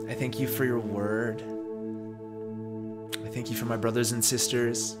today. I thank you for your word. I thank you for my brothers and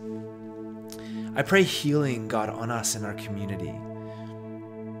sisters. I pray healing, God, on us in our community,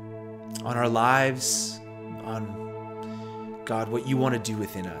 on our lives, on, God, what you want to do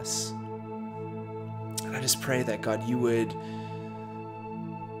within us. And I just pray that, God, you would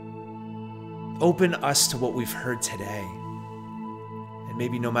open us to what we've heard today. And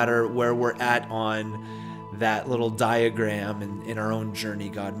maybe no matter where we're at on that little diagram in our own journey,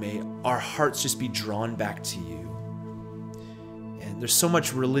 God, may our hearts just be drawn back to you. And there's so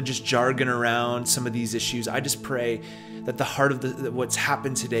much religious jargon around some of these issues. I just pray that the heart of what's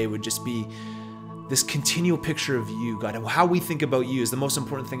happened today would just be this continual picture of you, God, and how we think about you is the most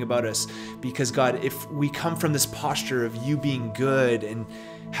important thing about us. Because, God, if we come from this posture of you being good and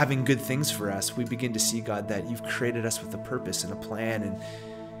having good things for us, we begin to see, God, that you've created us with a purpose and a plan,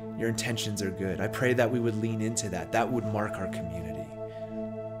 and your intentions are good. I pray that we would lean into that. That would mark our community.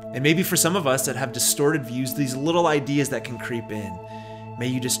 And maybe for some of us that have distorted views, these little ideas that can creep in, may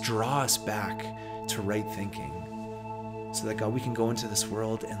you just draw us back to right thinking, so that, God, we can go into this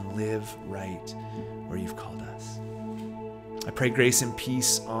world and live right where you've called us. I pray grace and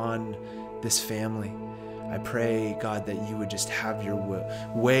peace on this family. I pray, God, that you would just have your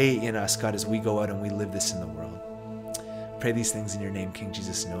way in us, God, as we go out and we live this in the world. I pray these things in your name, King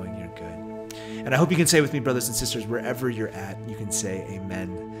Jesus, knowing you're good. And I hope you can say with me, brothers and sisters, wherever you're at, you can say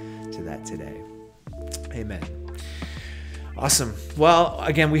amen to that today. Amen. Awesome. Well,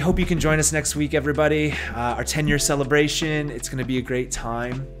 again, we hope you can join us next week, everybody. Our 10-year celebration, it's going to be a great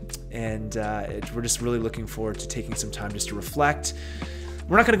time. And we're just really looking forward to taking some time just to reflect.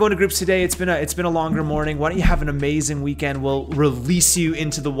 We're not going to go into groups today. It's been a longer morning. Why don't you have an amazing weekend? We'll release you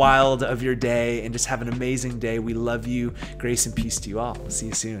into the wild of your day and just have an amazing day. We love you. Grace and peace to you all. We'll see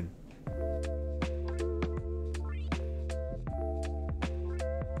you soon.